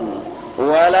yarqun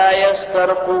wa la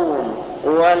yastarqun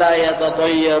wa la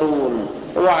yatatayyarun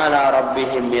wa 'ala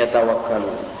rabbihim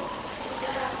yatawakkalun.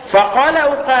 فقال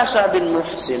أقاشة بن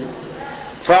محسن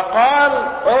فقال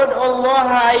ادعو الله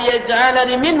أن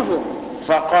يجعلني منهم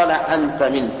فقال أنت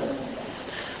منهم.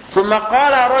 ثم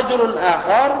قال رجل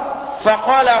آخر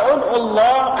فقال ادعو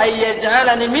الله أن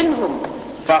يجعلني منهم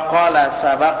فقال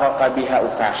سبقك بها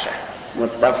أقاشة.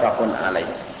 متفق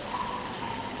عليه.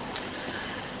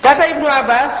 Kata Ibnu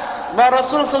Abbas bahwa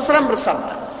Rasul SAW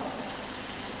bersabda,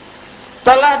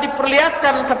 telah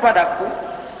diperlihatkan kepadaku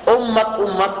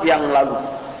umat-umat yang lalu,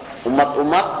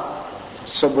 umat-umat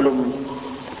sebelum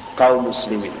kaum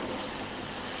muslimin.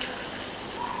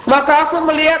 Maka aku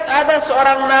melihat ada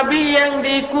seorang nabi yang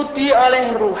diikuti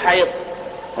oleh Ruhaid.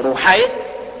 Ruhaid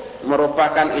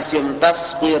merupakan isim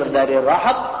tasghir dari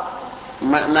rahat,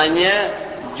 maknanya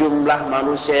jumlah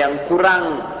manusia yang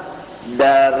kurang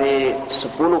dari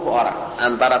 10 orang,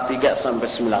 antara 3 sampai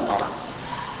 9 orang.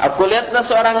 Aku lihatlah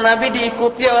seorang nabi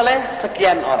diikuti oleh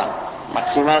sekian orang,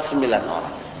 maksimal 9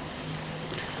 orang.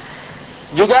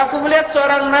 Juga aku melihat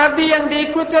seorang nabi yang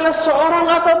diikuti oleh seorang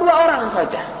atau 2 orang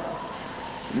saja.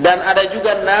 Dan ada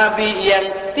juga nabi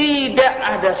yang tidak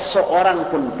ada seorang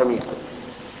pun pengikut.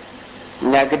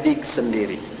 Ngagedik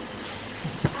sendiri.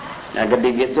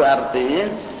 Ngagedik itu artinya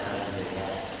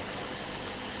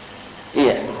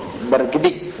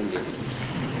bergedik sendiri.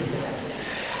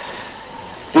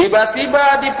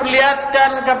 Tiba-tiba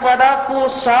diperlihatkan kepadaku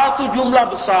satu jumlah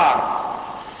besar.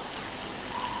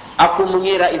 Aku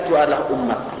mengira itu adalah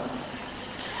umat.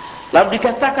 Lalu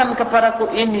dikatakan kepadaku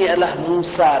ini adalah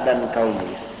Musa dan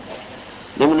kaumnya.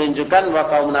 Ini menunjukkan bahwa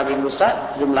kaum Nabi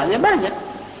Musa jumlahnya banyak.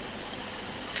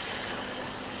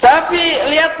 Tapi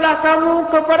lihatlah kamu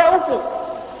kepada ufuk.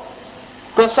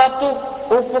 Ke satu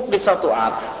ufuk di satu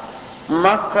arah.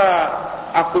 Maka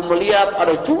aku melihat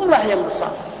ada jumlah yang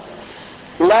besar.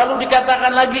 Lalu dikatakan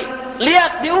lagi,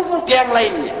 lihat di ufuk yang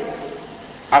lainnya.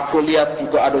 Aku lihat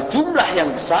juga ada jumlah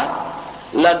yang besar.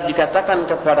 Lalu dikatakan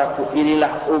kepadaku,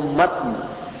 inilah umatmu.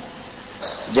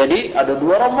 Jadi ada 2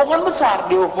 rombongan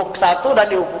besar di ufuk satu dan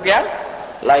di ufuk yang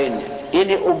lainnya.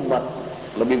 Ini umat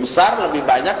lebih besar, lebih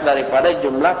banyak daripada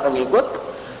jumlah pengikut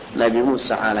Nabi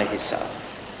Musa alaihissalam.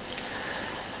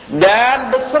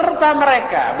 Dan beserta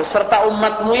mereka, beserta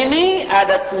umatmu ini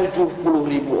ada 70.000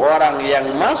 orang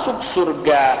yang masuk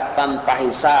surga tanpa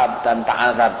hisab,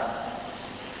 tanpa azab.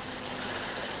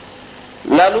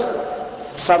 Lalu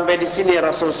sampai di sini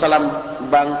Rasulullah SAW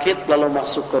bangkit lalu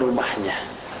masuk ke rumahnya.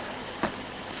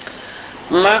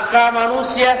 Maka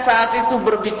manusia saat itu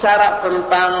berbicara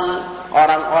tentang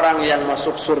orang-orang yang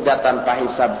masuk surga tanpa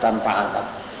hisab, tanpa azab.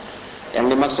 Yang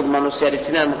dimaksud manusia di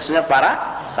sini maksudnya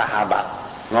para sahabat.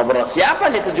 Ngobrol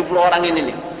siapa nih 70 orang ini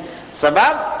nih?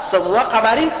 Sebab semua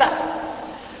kabarita.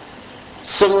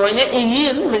 Semuanya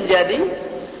ingin menjadi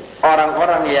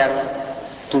orang-orang yang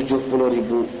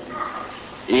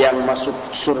 70.000 yang masuk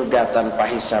surga tanpa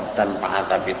hisab, tanpa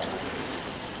azab itu.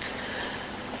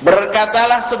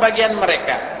 Berkatalah sebagian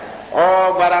mereka,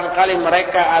 oh barangkali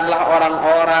mereka adalah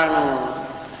orang-orang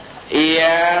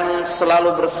yang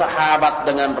selalu bersahabat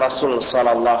dengan Rasul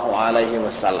sallallahu alaihi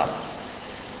wasallam.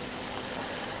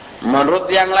 Menurut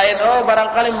yang lain, oh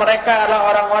barangkali mereka adalah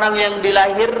orang-orang yang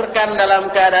dilahirkan dalam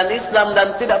keadaan Islam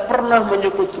dan tidak pernah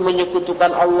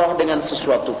menyekutukan Allah dengan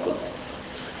sesuatu pun.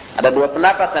 Ada 2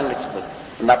 pendapat yang disebut.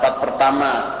 Pendapat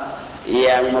pertama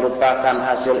yang merupakan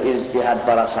hasil ijtihad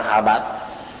para sahabat,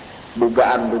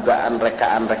 dugaan-dugaan,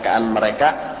 rekaan-rekaan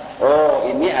mereka, oh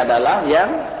ini adalah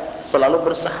yang selalu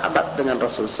bersahabat dengan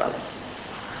Rasulullah SAW.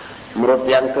 Menurut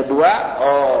yang kedua,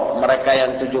 oh mereka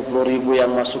yang 70.000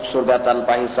 yang masuk surga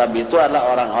tanpa hisab itu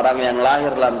adalah orang-orang yang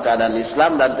lahir dalam keadaan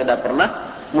Islam dan tidak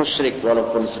pernah musyrik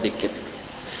walaupun sedikit.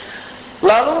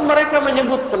 Lalu mereka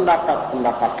menyebut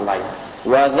pendapat-pendapat lain.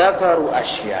 Wa dzakaru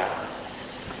asya.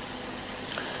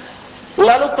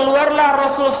 Lalu keluarlah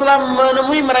Rasulullah SAW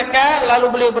menemui mereka,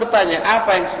 lalu beliau bertanya,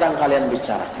 apa yang sedang kalian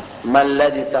bicarakan?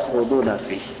 Malladzi takhuduna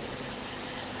fihi.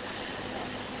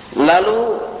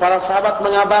 Lalu para sahabat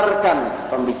mengabarkan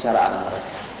pembicaraan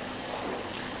mereka.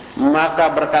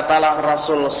 Maka berkatalah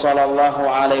Rasul sallallahu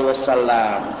alaihi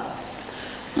wasallam,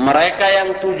 mereka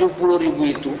yang 70.000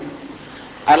 itu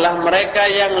adalah mereka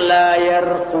yang la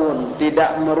yarqun,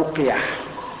 tidak meruqyah.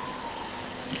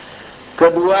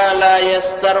 Kedua, la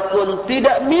yastarqun,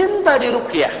 tidak minta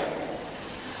diruqyah.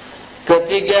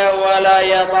 Ketiga, wala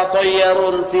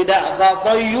yatatayyarun, tidak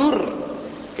tatayyur.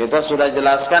 Kita sudah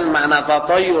jelaskan makna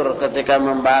tatayyur ketika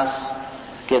membahas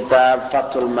kitab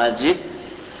Fathul Majid,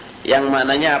 yang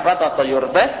maknanya apa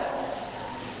tatayyur teh?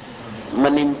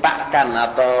 Menimpakan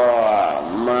atau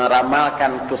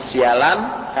meramalkan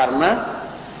kesialan karena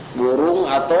burung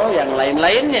atau yang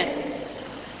lain-lainnya.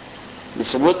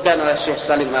 Disebutkan oleh Syekh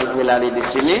Salim Al-Hilali di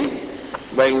sini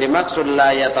bahwa yang dimaksud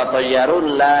la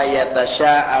yatatayyarun la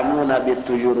yatasya'amuna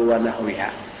bituyur wa nahwiha.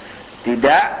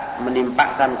 Tidak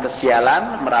menimpakan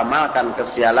kesialan, meramalkan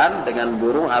kesialan dengan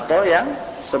burung atau yang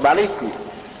sebaliknya.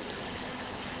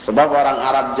 Sebab orang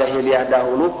Arab jahiliyah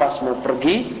dahulu pas mau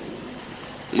pergi,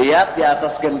 lihat di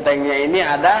atas gentengnya ini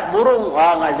ada burung.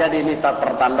 Oh, nggak jadi, ini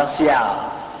pertanda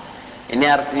sial. Ini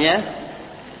artinya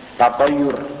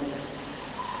tatayyur.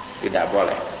 Tidak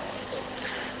boleh.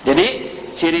 Jadi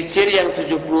ciri-ciri yang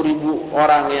 70.000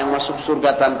 orang yang masuk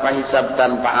surga tanpa hisab,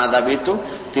 tanpa adab itu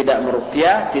tidak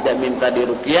meruqyah, tidak minta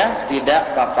diruqyah,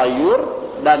 tidak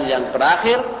tatayyur, dan yang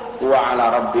terakhir wa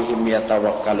ala rabbihim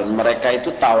yatawakkalun. Mereka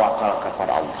itu tawakal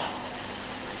kepada Allah.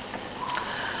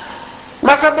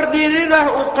 Maka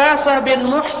berdirilah Uqasah bin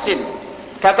Muhsin.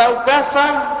 Kata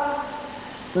Uqasah,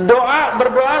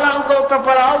 berdoalah engkau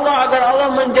kepada Allah agar Allah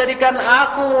menjadikan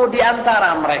aku di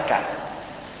antara mereka,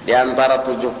 di antara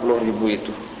 70.000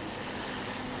 itu.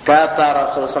 Kata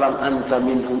Rasulullah SAW, anta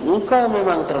minhum, engkau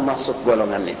memang termasuk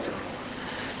golongan itu.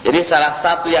 Jadi salah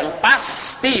satu yang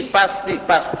pasti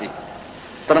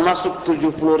termasuk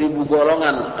 70.000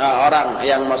 golongan orang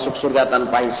yang masuk surga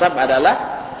tanpa hisab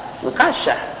adalah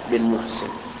Uqasah bin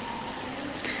Muhsin.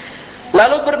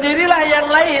 Lalu berdirilah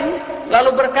yang lain,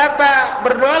 lalu berkata,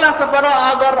 berdoalah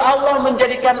kepada agar Allah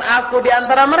menjadikan aku di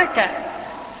antara mereka.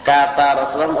 Kata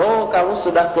Rasulullah, oh kamu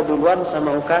sudah keduluan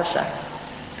sama Uqasah.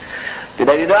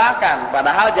 Tidak didoakan,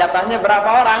 padahal jatahnya berapa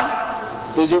orang?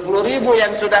 70.000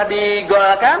 yang sudah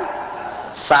digolkan,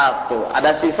 1.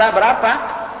 Ada sisa berapa?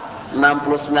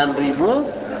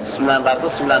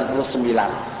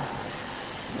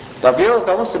 69.999. Tapi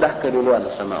kamu sudah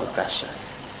keduluan sama Uqasah.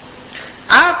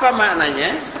 Apa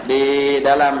maknanya? Di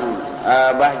dalam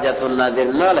Bahjatun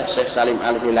Nadir oleh Syekh Salim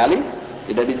Al-Hilali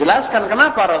tidak dijelaskan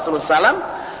kenapa Rasulullah SAW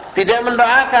tidak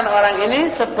mendoakan orang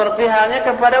ini seperti halnya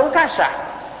kepada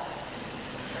Uqasah.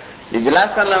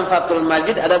 Dijelaskan dalam Fathul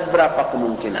Majid ada beberapa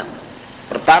kemungkinan.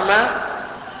 Pertama,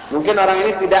 mungkin orang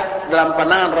ini tidak, dalam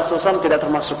pandangan Rasulullah SAW tidak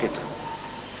termasuk itu.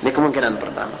 Ini kemungkinan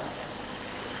pertama.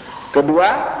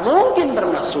 Kedua, mungkin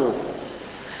termasuk.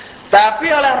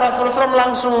 Tapi oleh Rasulullah SAW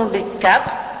langsung dikat,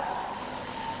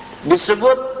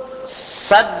 disebut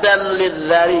saddan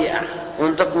lidzari'ah,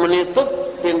 untuk menutup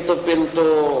pintu-pintu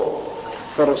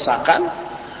kerusakan.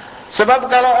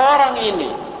 Sebab kalau orang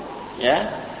ini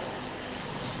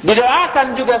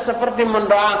didoakan juga seperti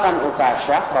mendoakan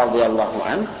Uqasah radhiyallahu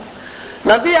an,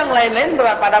 nanti yang lain-lain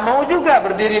pada mau juga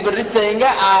berdiri sehingga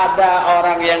ada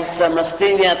orang yang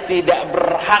semestinya tidak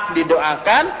berhak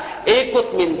didoakan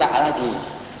ikut minta lagi,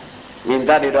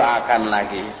 minta didoakan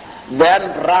lagi,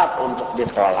 dan berat untuk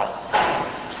ditolak.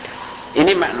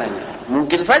 Ini maknanya.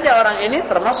 Mungkin saja orang ini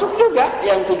termasuk juga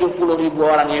yang 70.000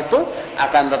 orang itu,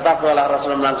 akan tetapi oleh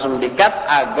Rasulullah langsung dikat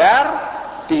agar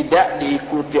tidak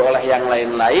diikuti oleh yang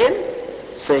lain-lain,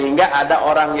 sehingga ada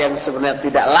orang yang sebenarnya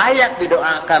tidak layak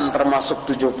didoakan termasuk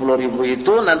 70.000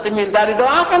 itu nanti minta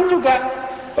didoakan juga.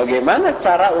 Bagaimana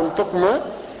cara untuk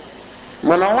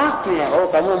menolaknya? Oh,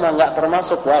 kamu mah enggak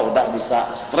termasuk. Wah, udah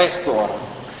bisa stres tuh orang.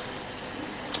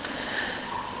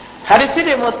 Hadis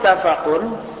ini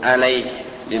muttafaqun alaih.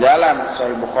 Di dalam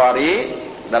Sahih Bukhari,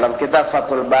 dalam kitab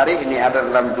Fathul Bari, ini ada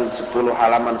dalam juz 10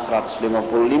 halaman 155,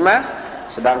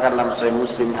 sedangkan dalam Sahih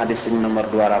Muslim hadis ini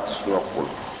nomor 220.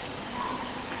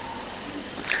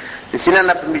 Di sini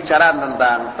ada pembicaraan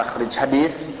tentang takhrij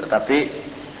hadis, tetapi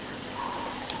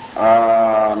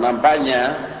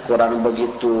nampaknya kurang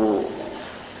begitu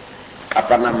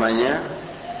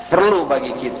perlu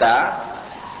bagi kita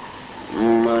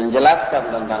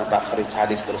menjelaskan tentang takhrij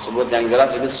hadis tersebut. Yang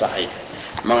jelas ini sahih.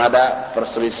 Memang ada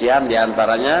perselisihan di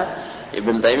antaranya.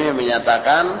 Ibn Taimiyah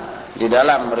menyatakan di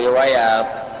dalam riwayat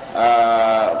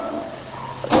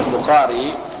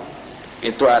Bukhari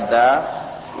itu ada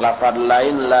lafaz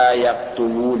lain la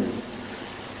yaktubun,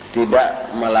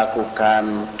 tidak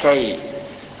melakukan kai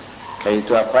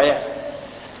itu apa ya?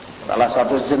 Salah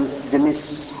satu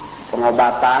jenis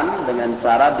pengobatan dengan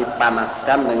cara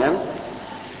dipanaskan dengan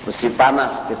besi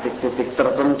panas titik-titik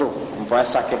tertentu. Umpamanya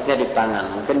sakitnya di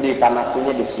tangan, mungkin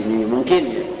dipanasinya di sini, mungkin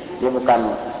ya. Dia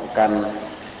bukan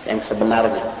yang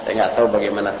sebenarnya. Saya nggak tahu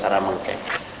bagaimana cara mengkai.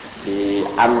 Di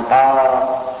antar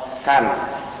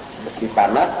besi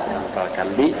panas,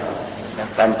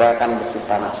 tempelkan besi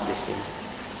panas di sini.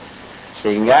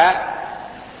 Sehingga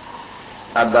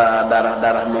ada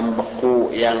darah-darah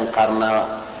membeku yang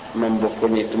karena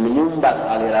membekunya itu menyumbat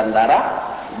aliran darah,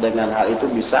 dengan hal itu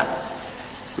bisa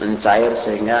mencair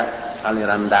sehingga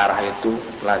aliran darah itu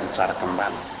lancar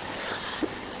kembali.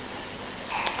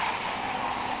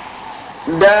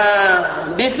 Dan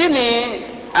di sini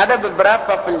ada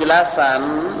beberapa penjelasan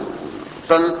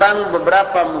tentang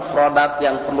beberapa mufradat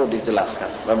yang perlu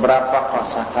dijelaskan, beberapa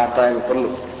kosakata yang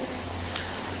perlu.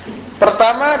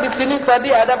 Pertama, di sini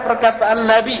tadi ada perkataan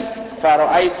Nabi,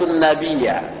 faraaitun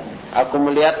nabiyya. Aku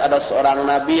melihat ada seorang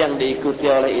nabi yang diikuti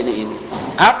oleh ini.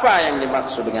 Apa yang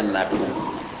dimaksud dengan nabi?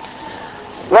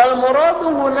 Wal muradu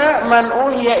huna man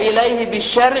uhiya ilaihi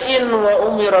bisyar'in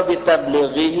wa umira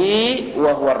bitablighihi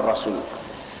wa huwa ar-rasul.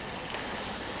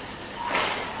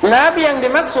 Nabi yang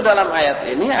dimaksud dalam ayat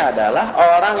ini adalah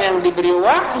orang yang diberi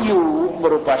wahyu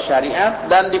berupa syariat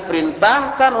dan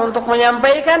diperintahkan untuk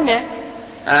menyampaikannya.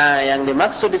 Yang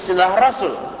dimaksud di sini adalah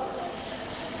rasul.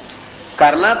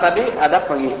 Karena tadi ada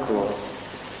pengikut.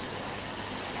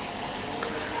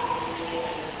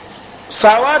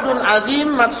 Sawadun azim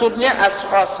maksudnya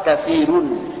askhas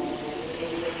katsirun.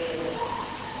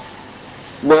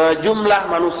 Berjumlah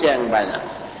manusia yang banyak.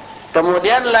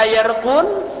 Kemudian la yarqun,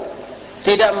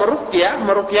 tidak meruqyah.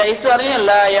 Meruqyah itu artinya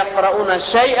la yaqra'una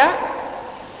syai'a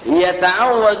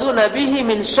yata'awwadzuna bihi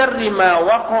min syarri ma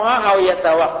waqa'a aw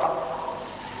yatawaqqa.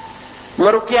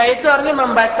 Meruqyah itu artinya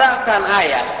membacakan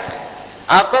ayat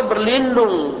atau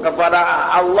berlindung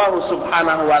kepada Allah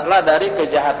Subhanahu wa taala dari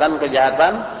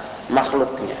kejahatan-kejahatan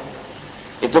makhluknya.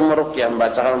 Itu meruqyah,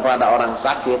 membacakan kepada orang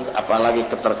sakit, apalagi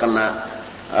terkena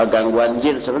gangguan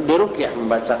jin, seperti diruqyah,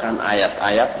 membacakan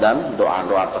ayat-ayat dan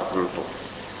doa-doa tertentu.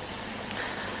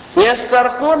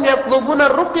 Yastarqun yatlubuna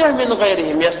ruqyah min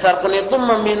ghairihim. Yastarqun itu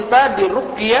meminta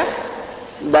diruqyah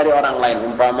dari orang lain.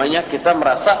 Umpamanya kita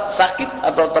merasa sakit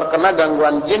atau terkena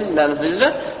gangguan jin dan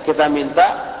sebagainya, kita minta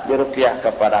diruqyah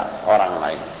kepada orang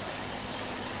lain.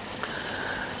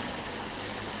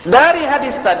 Dari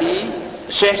hadis tadi,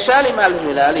 Syekh Salim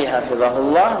Al-Hilali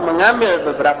hafizahullah mengambil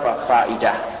beberapa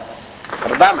faidah.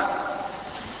 Pertama,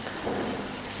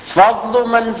 fadlu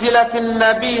manzilatin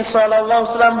Nabi sallallahu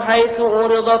alaihi wasallam haitsu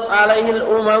uridat alaihi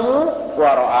al-umamu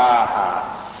wa ra'aha.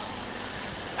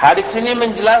 Hadis ini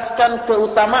menjelaskan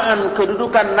keutamaan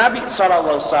kedudukan Nabi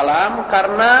sallallahu alaihi wasallam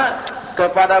karena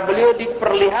kepada beliau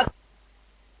diperlihatkan